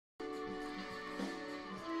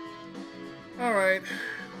Alright,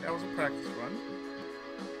 that was a practice run.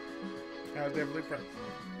 I was definitely practicing.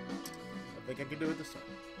 I think I can do it this time.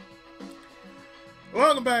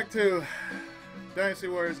 Welcome back to Dynasty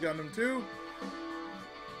Warriors Gundam 2.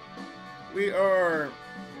 We are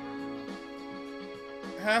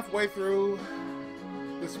halfway through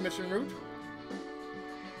this mission route.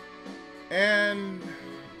 And,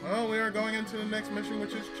 well, we are going into the next mission,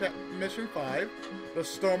 which is Mission 5. The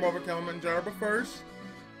Storm over Kilimanjaro. But first,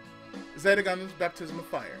 Zeta Gundam's Baptism of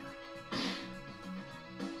Fire.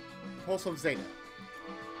 Pulse of Zeta.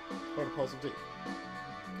 Or the Pulse of Zeta.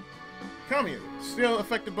 Kamiyu, still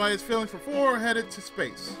affected by his feelings for 4, headed to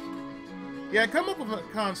space. He had come up with a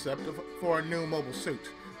concept for a new mobile suit,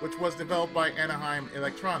 which was developed by Anaheim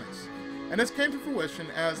Electronics, and this came to fruition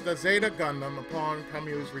as the Zeta Gundam upon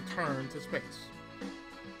Kamiyu's return to space.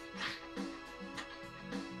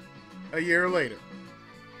 A year later.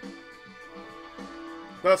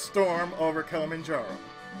 The Storm over Kilimanjaro.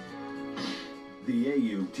 The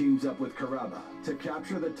AU teams up with Karaba to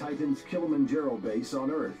capture the Titan's Kilimanjaro base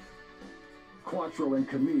on Earth. Quattro and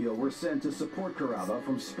Kamiyu were sent to support Karaba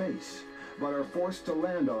from space, but are forced to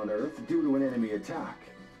land on Earth due to an enemy attack.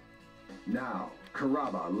 Now,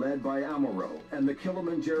 Karaba, led by Amuro, and the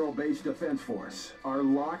Kilimanjaro base defense force are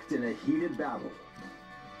locked in a heated battle.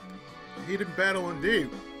 A heated battle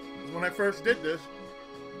indeed. When I first did this,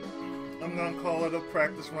 I'm going to call it a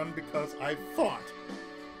practice run because I thought,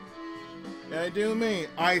 I do mean,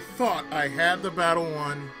 I thought I had the battle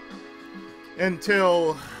won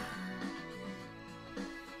until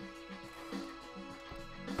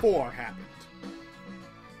 4 happened.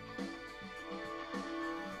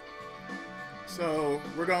 So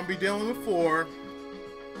we're going to be dealing with 4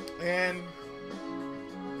 and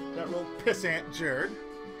that little pissant Jared.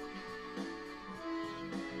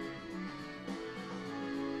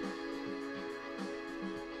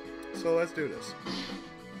 So let's do this.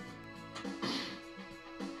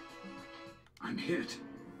 I'm hit.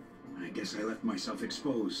 I guess I left myself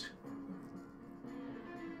exposed.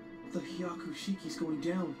 The Hyaku Shiki's going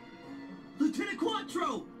down. Lieutenant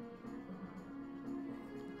Quattro!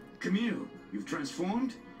 Kamiyu, you've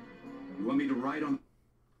transformed? You want me to ride on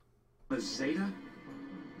the Zeta?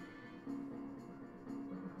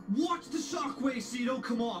 Watch the shockwaves so you don't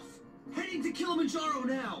come off! Heading to Kilimanjaro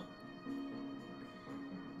now!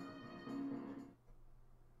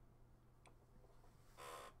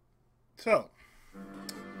 So,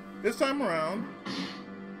 this time around,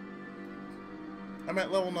 I'm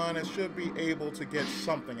at level 9 and should be able to get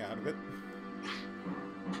something out of it.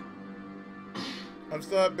 I'm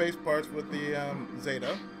still at base parts with the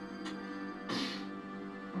Zeta.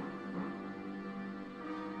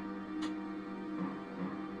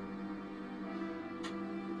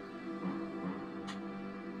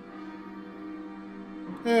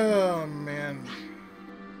 Oh, man.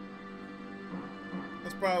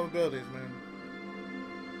 That's probabilities, man.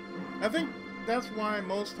 I think that's why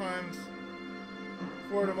most times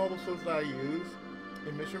for the mobile suits that I use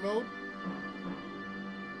in mission mode,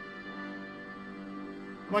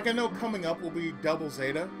 like I know coming up will be double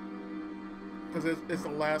Zeta because it's the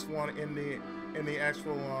last one in the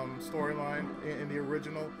actual storyline in the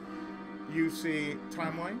original UC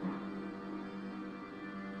timeline,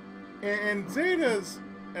 and Zeta's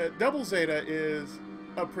double Zeta is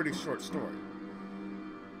a pretty short story,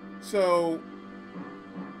 so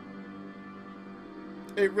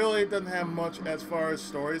it really doesn't have much as far as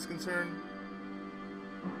story is concerned,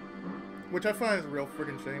 which I find is a real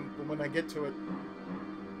freaking shame. But when I get to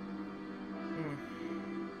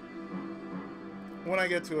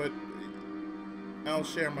it, I'll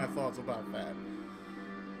share my thoughts about that.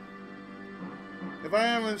 If I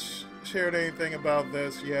haven't shared anything about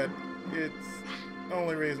this yet, it's the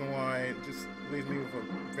only reason why it just leaves me with a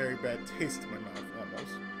very bad taste in my mouth,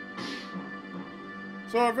 almost.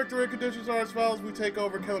 So our victory conditions are as follows. We take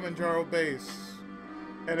over Kilimanjaro base.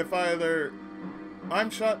 And if either I'm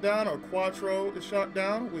shot down or Quattro is shot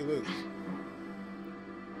down, we lose.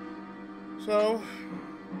 So,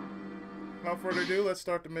 without further ado, let's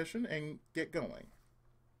start the mission and get going.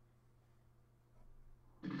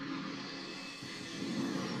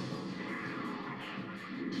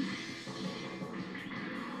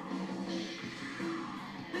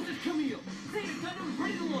 This is Kamiyu! Zeta Gundam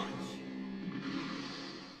ready to launch!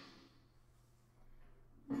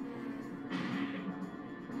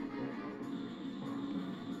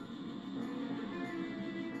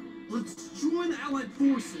 Let's join the Allied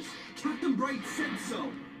forces. Captain Bright said so.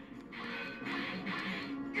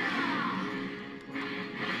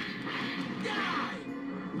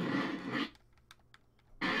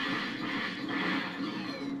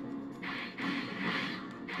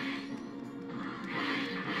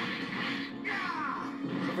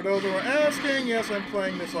 for those who are asking, yes, I'm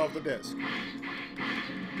playing this off the disc.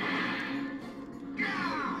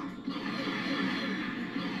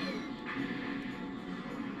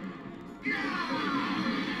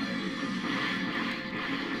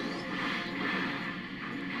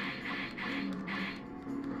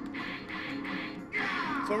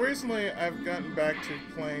 So recently, I've gotten back to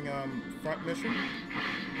playing Front Mission,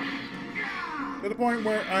 to the point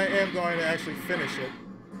where I am going to actually finish it,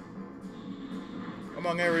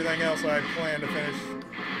 among everything else I plan to finish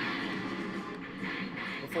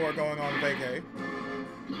before going on vacay.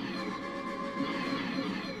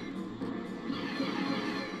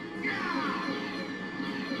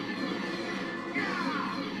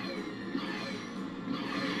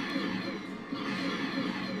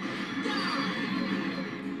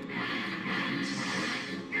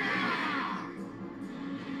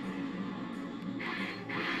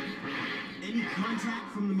 Any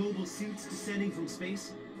contact from the mobile suits descending from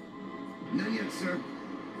space? None yet, sir.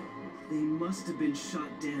 They must have been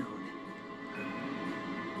shot down.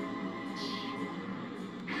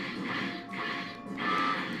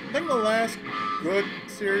 I think the last good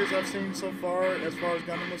series I've seen so far as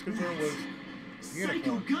Gundam was concerned, was Psycho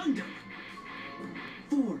Unicorn. Gundam!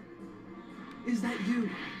 4. Is that you?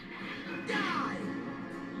 Die!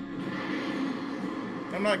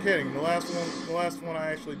 I'm not kidding. The last one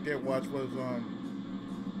I actually did watch was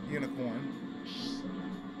Unicorn.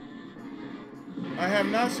 I have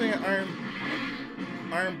not seen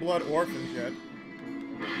Iron Blood Orphans yet.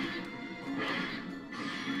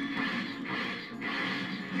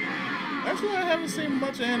 Actually, I haven't seen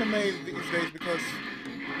much anime these days because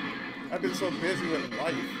I've been so busy with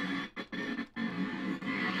life.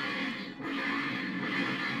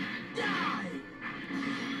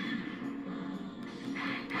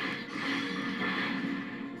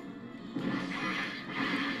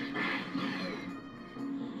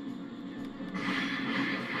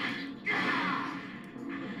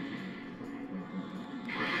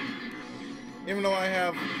 Even though I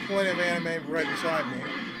have plenty of anime right beside me.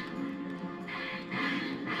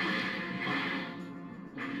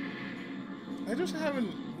 I just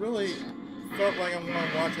haven't really felt like I want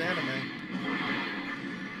to watch anime.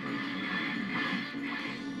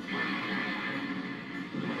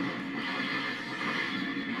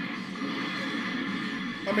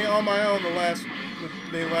 I mean, on my own, the last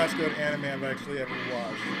good anime I've actually ever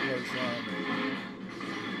watched was,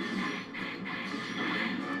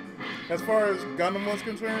 as far as Gundam was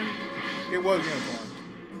concerned, it was Unicorn.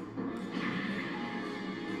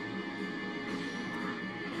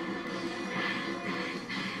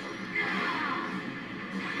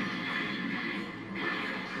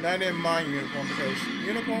 And I didn't mind Unicorn because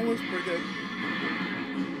Unicorn was pretty good.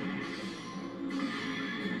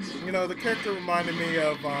 You know, the character reminded me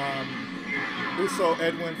of Uso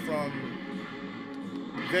Edwin from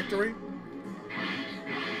Victory.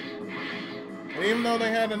 And even though they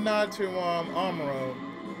had a nod to Amuro,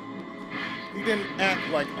 he didn't act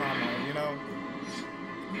like Amuro, you know?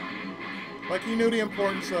 Like, he knew the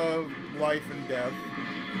importance of life and death.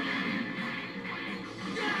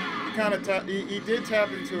 He kind of he did tap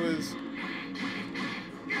into his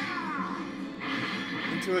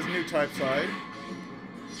new type side.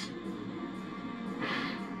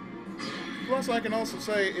 Plus, I can also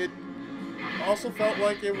say it also felt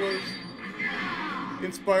like it was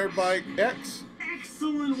inspired by X.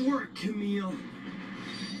 Excellent work, Kamiyu.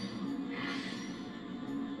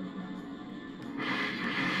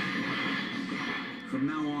 From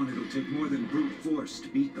now on, it'll take more than brute force to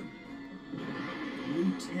beat them.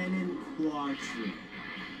 Lieutenant Quattro.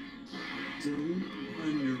 Don't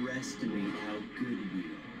underestimate how good we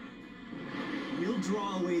are. We'll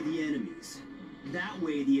draw away the enemies. That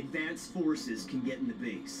way, the advanced forces can get in the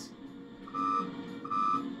base.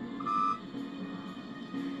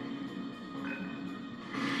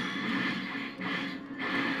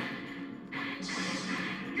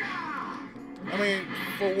 I mean,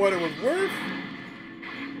 for what it was worth,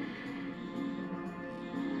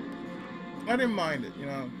 I didn't mind it, you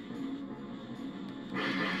know.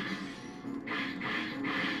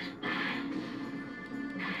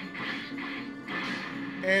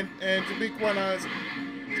 And to be quite honest,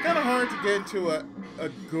 it's kind of hard to get into a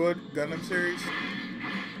good Gundam series.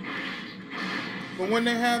 But when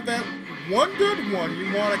they have that one good one,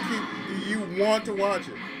 you want to watch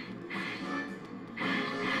it.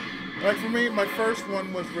 Like for me, my first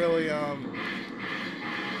one was really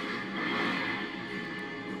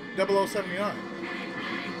 0079.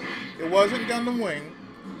 It wasn't Gundam Wing.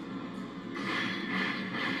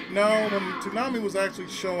 No, when Toonami was actually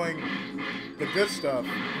showing the good stuff,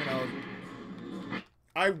 you know,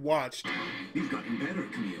 I watched. You've gotten better,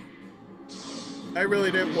 Kamiyu. I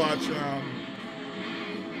really did watch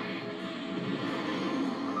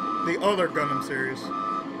the other Gundam series,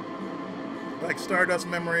 like Stardust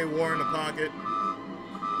Memory, War in the Pocket.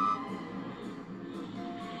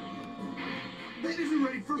 That isn't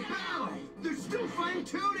ready for battle! They're still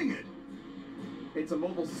fine-tuning it! It's a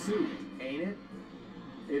mobile suit, ain't it?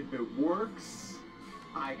 If it works,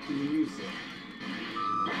 I can use it.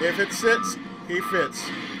 If it sits, he fits.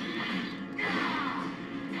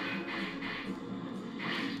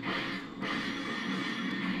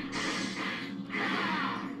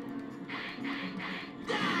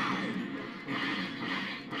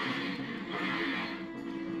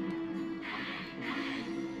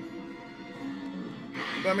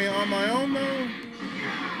 I mean, on my own though,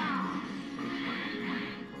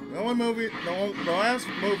 the last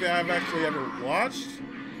movie I've actually ever watched,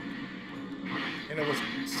 and it was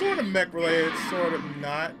sort of mech related, sort of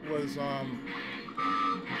not, was the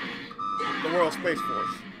World Space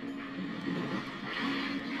Force.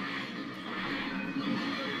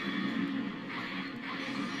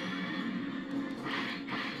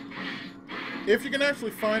 If you can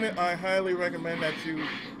actually find it, I highly recommend that you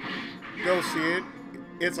go see it.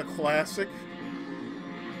 It's a classic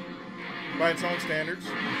by its own standards.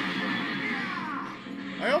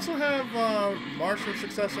 I also have Martian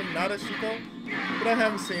successor Nadeshiko, but I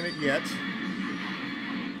haven't seen it yet.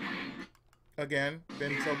 Again,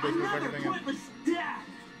 been so busy with everything.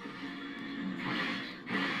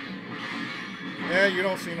 Yeah, you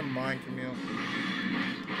don't seem to mind, Camille.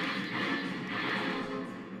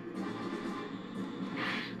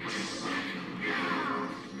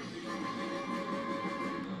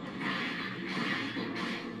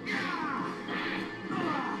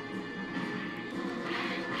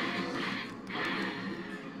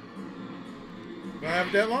 Do I have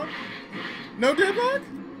a deadlock? No deadlock?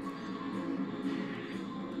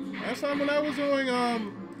 Last time when I was doing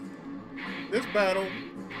this battle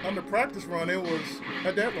under practice run, it was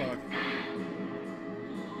a deadlock.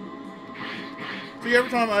 See,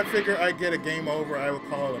 every time I figure I get a game over, I would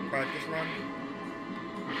call it a practice run.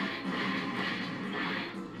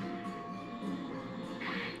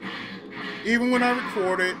 Even when I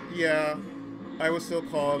record it, yeah, I would still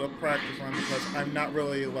call it a practice run because I'm not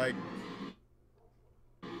really like...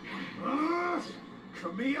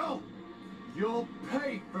 Kamiyu, you'll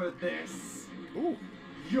pay for this. Ooh.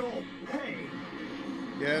 You'll pay.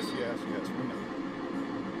 Yes, yes, yes, we know.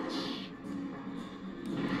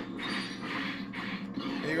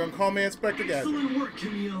 And you're gonna call me Inspector Gadget. Excellent work,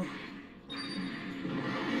 Kamiyu.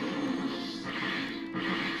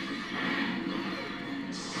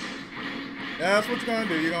 That's what you're gonna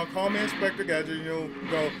do. You're gonna call me Inspector Gadget and you'll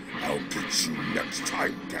go, I'll get you next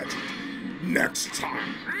time, Gadget. Next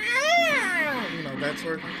time. You know, that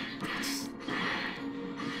sort of thing.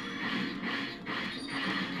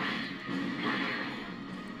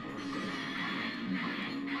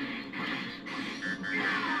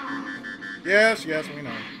 Yes, yes, we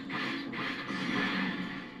know.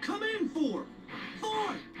 Come in, 4!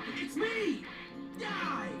 4! It's me!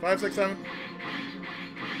 Die! 5, 6, 7.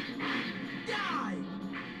 Die!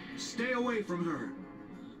 Stay away from her.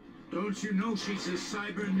 Don't you know she's a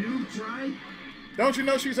cyber noob tribe? Don't you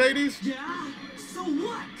know she's 80s? Yeah? So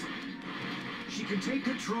what? She can take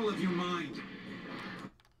control of your mind.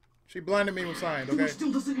 She blinded me with science, Thor okay?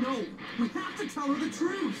 still doesn't know. We have to tell her the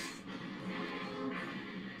truth.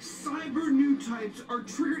 Cyber new types are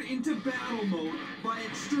triggered into battle mode by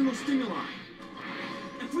external stimuli.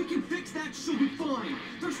 If we can fix that, she'll be fine.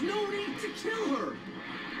 There's no need to kill her.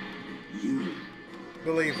 You.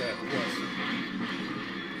 Believe that, yes.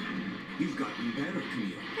 You've gotten better,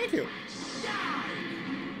 Kamiyu. Thank you. Die!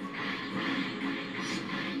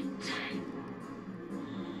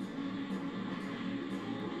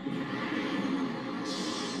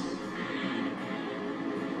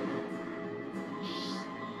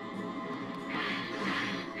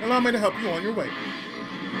 Allow me to help you on your way.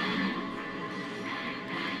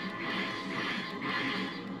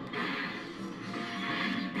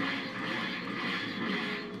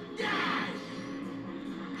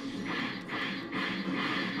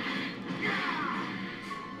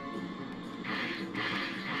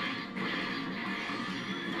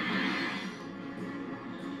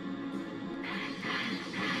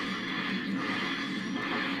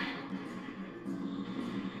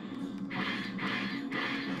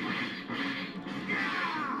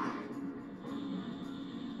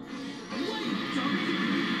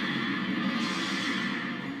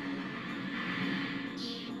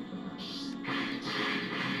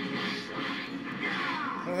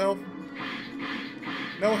 No health.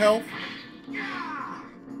 No health.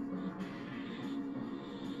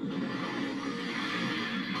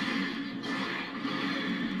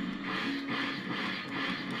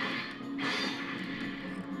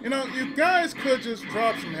 know, you guys could just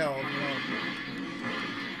drop some health, you know.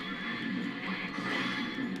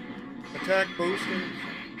 Attack boosters.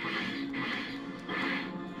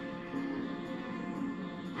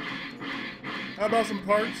 How about some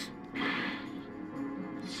parts?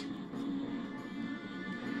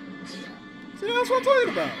 See, that's what I'm talking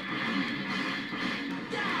about.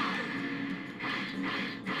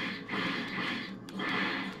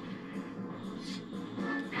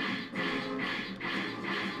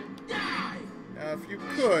 Now, if you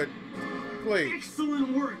could, please.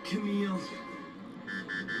 Excellent work, Kamiyu.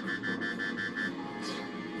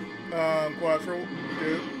 Quattro,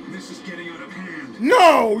 dude. This is getting out of hand.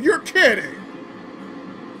 No, you're kidding.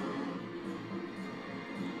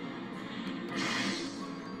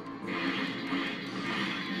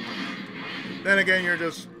 Then again, you're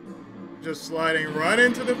just sliding right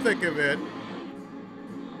into the thick of it.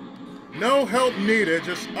 No help needed.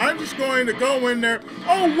 I'm just going to go in there.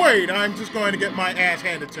 Oh wait, I'm just going to get my ass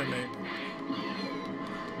handed to me.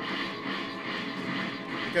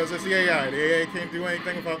 Because it's the AI. The AI can't do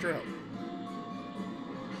anything without your help.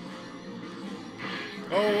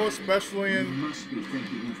 Oh, especially in... You must be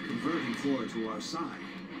thinking of converting Flora to our side.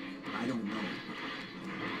 I don't know.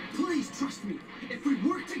 Please trust me. If we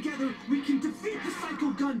work together, we can defeat the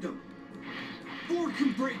Psycho Gundam. Ford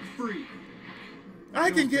can break free.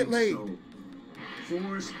 I can get laid. So.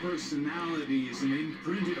 For's personality is an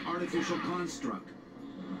imprinted artificial construct.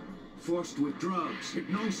 Forced with drugs,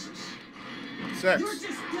 hypnosis. Sex.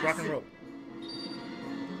 Rock and roll.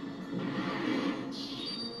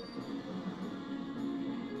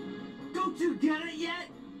 Don't you get it yet?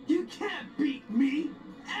 You can't beat me,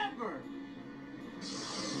 ever!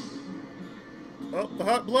 Oh, the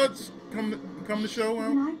hot bloods come to show.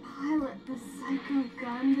 When I pilot the Psycho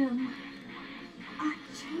Gundam, I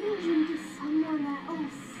change into someone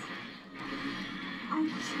else. I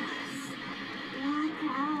just black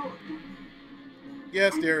out.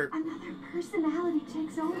 Yes, And dear. another personality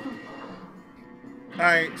takes over.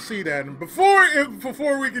 I see that. And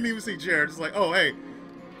before we can even see Jared, it's like, oh, hey.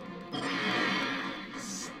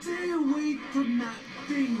 Stay away from that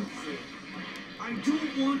thing. I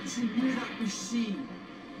don't want to hear that machine.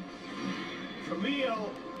 Kamiyu,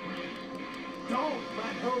 don't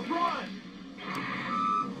let her run.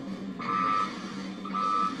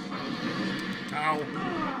 Ow.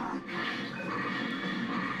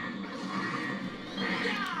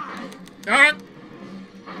 Ah!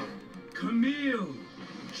 Kamiyu!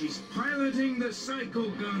 She's piloting the Psycho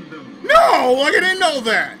Gundam. No! Like I didn't know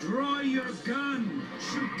that! Draw your gun!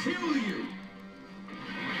 She'll kill you!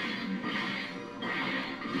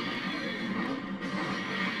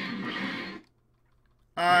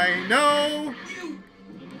 I know!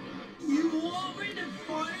 You want me to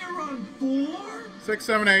fire on 4? 6,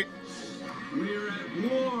 7, 8. We're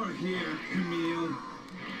at war here, Kamiyu.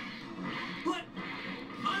 But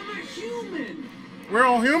I'm a human! We're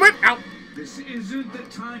all human? Ow! This isn't the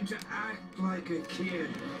time to act like a kid.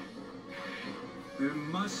 There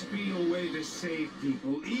must be a way to save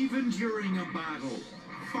people, even during a battle.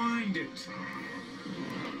 Find it.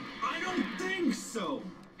 I don't think so!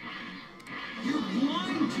 You're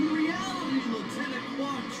blind to reality, Lieutenant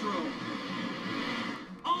Quattro!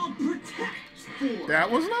 I'll protect 4! That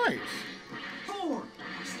was nice. 4!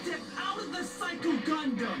 Step out of the Psycho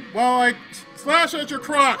Gundam! While I slash at your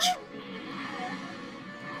crotch.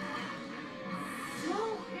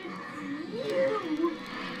 So it's you!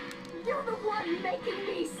 You're the one making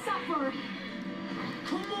me suffer!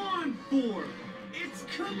 Come on, 4! It's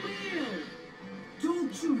Kamiyu!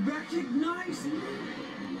 Don't you recognize me?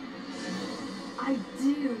 I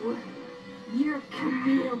do. You're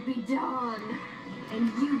Kamiyu Bidan,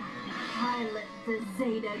 and you pilot the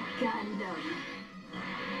Zeta Gundam.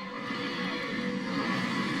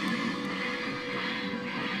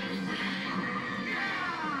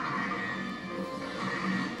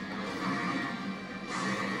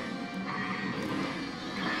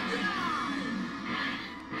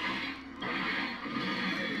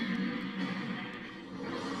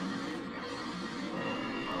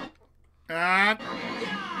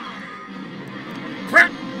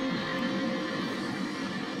 Crap!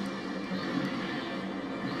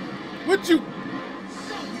 Would you?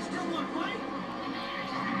 So, you still want to fight?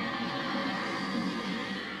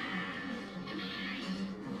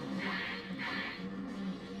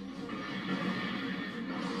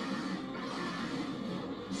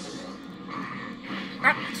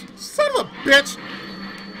 Ah, son of a bitch!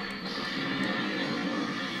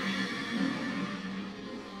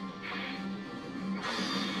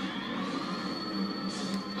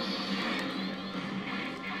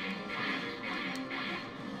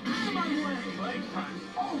 Playtime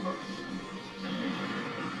over.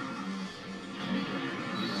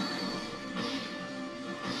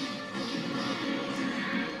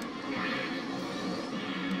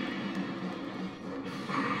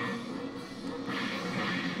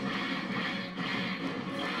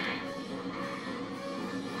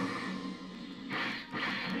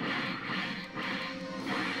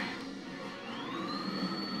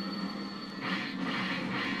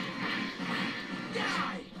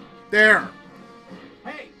 There.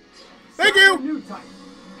 Hey! Thank start you! a new type.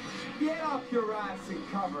 Get off your ass and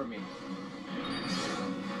cover me.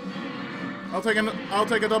 I'll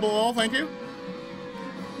take a double all, thank you.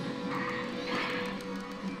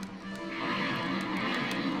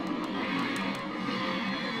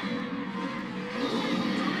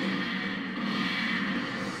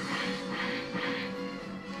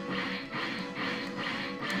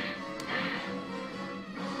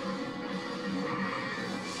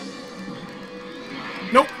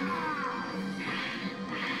 Nope.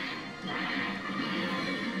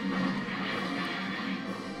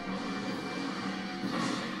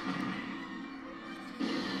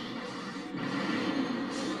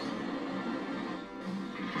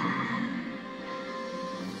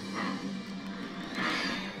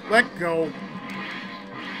 Let go.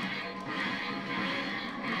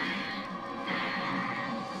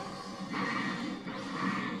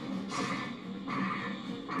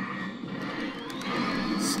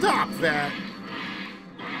 Stop that.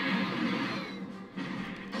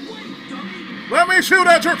 Let me shoot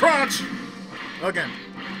at your crotch. Again.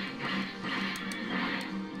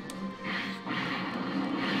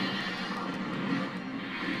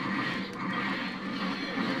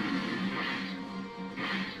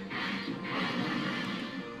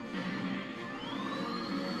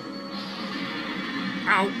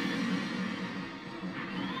 Ow.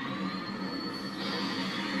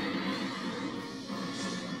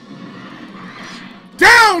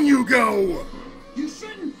 Down you go! You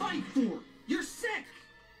shouldn't fight for. You're sick.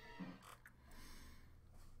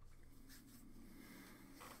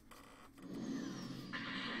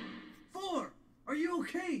 Four, are you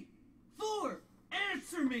okay? Four,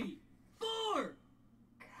 answer me. Four.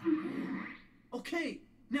 Okay,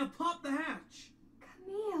 now pop the hatch.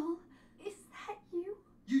 Camille, is that you?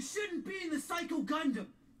 You shouldn't be in the Psycho Gundam.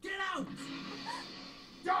 Get out.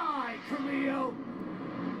 Die, Kamiyu!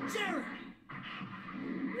 Jared.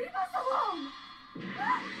 Leave us alone!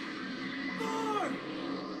 Four.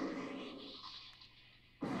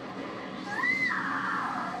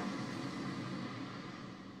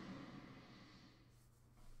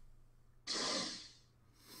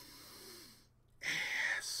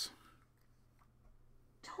 Yes.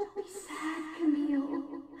 Don't be sad,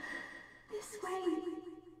 Camille. This way,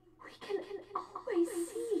 we can always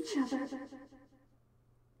see each other.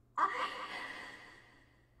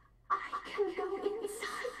 I can go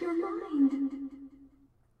inside your mind.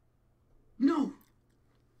 No.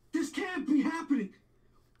 This can't be happening.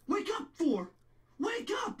 Wake up, Four.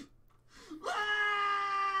 Wake up.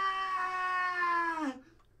 Ah!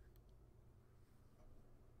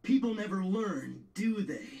 People never learn, do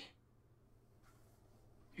they?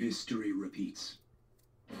 History repeats.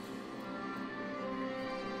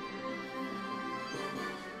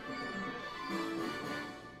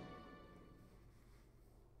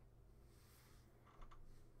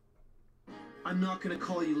 I'm not gonna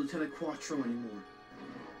call you Lieutenant Quattro anymore.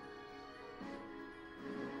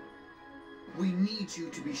 We need you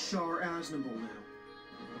to be Shar Aznable now.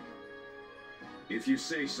 If you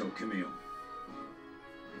say so, Camille.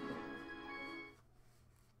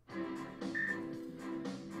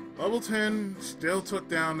 Level 10 still took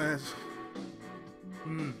down as...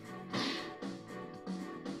 Give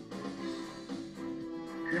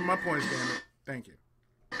me my points, damn it. Thank you.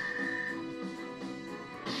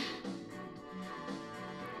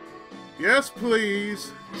 Yes,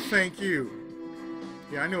 please. Thank you.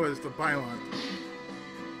 Yeah, I knew it was the Bylon.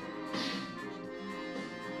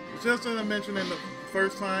 Just as I mentioned in the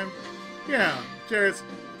first time, yeah, Jared's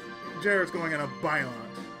going in a Bylon.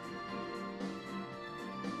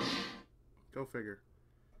 Go figure.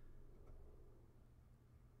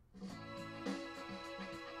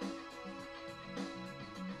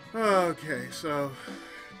 Okay, so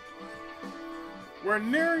we're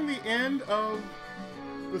nearing the end of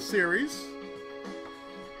the series.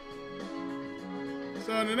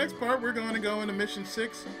 So in the next part, we're going to go into Mission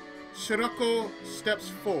 6, Shiroko Steps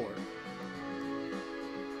Forward.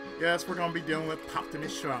 Yes, we're going to be dealing with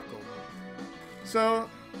Optimus Shiroko. So,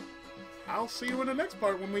 I'll see you in the next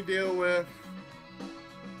part when we deal with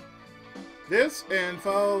this and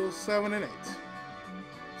Files 7 and 8.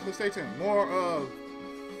 So stay tuned. More of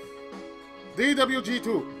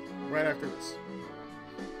DWG2 right after this.